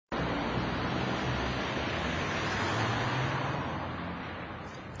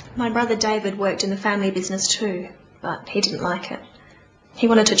My brother David worked in the family business too, but he didn't like it. He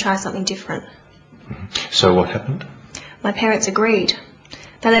wanted to try something different. So what happened? My parents agreed.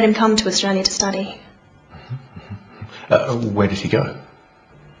 They let him come to Australia to study. Where did he go?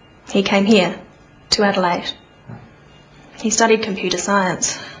 He came here, to Adelaide. He studied computer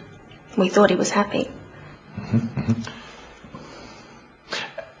science. We thought he was happy.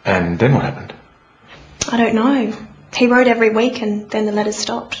 And then what happened? I don't know. He wrote every week and then the letters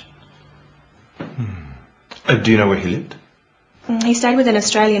stopped. Do you know where he lived? He stayed with an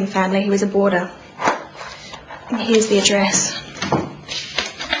Australian family. He was a boarder. Here's the address.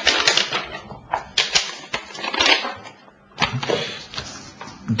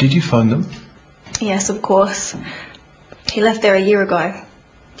 Did you phone them? Yes, of course. He left there a year ago.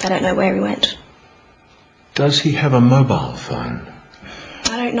 They don't know where he went. Does he have a mobile phone?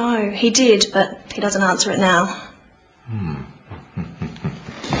 I don't know. He did, but he doesn't answer it now.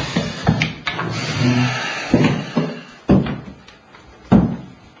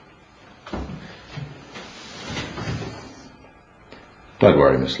 Don't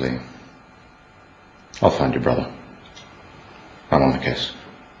worry, Miss Lee. I'll find your brother. I'm on the case.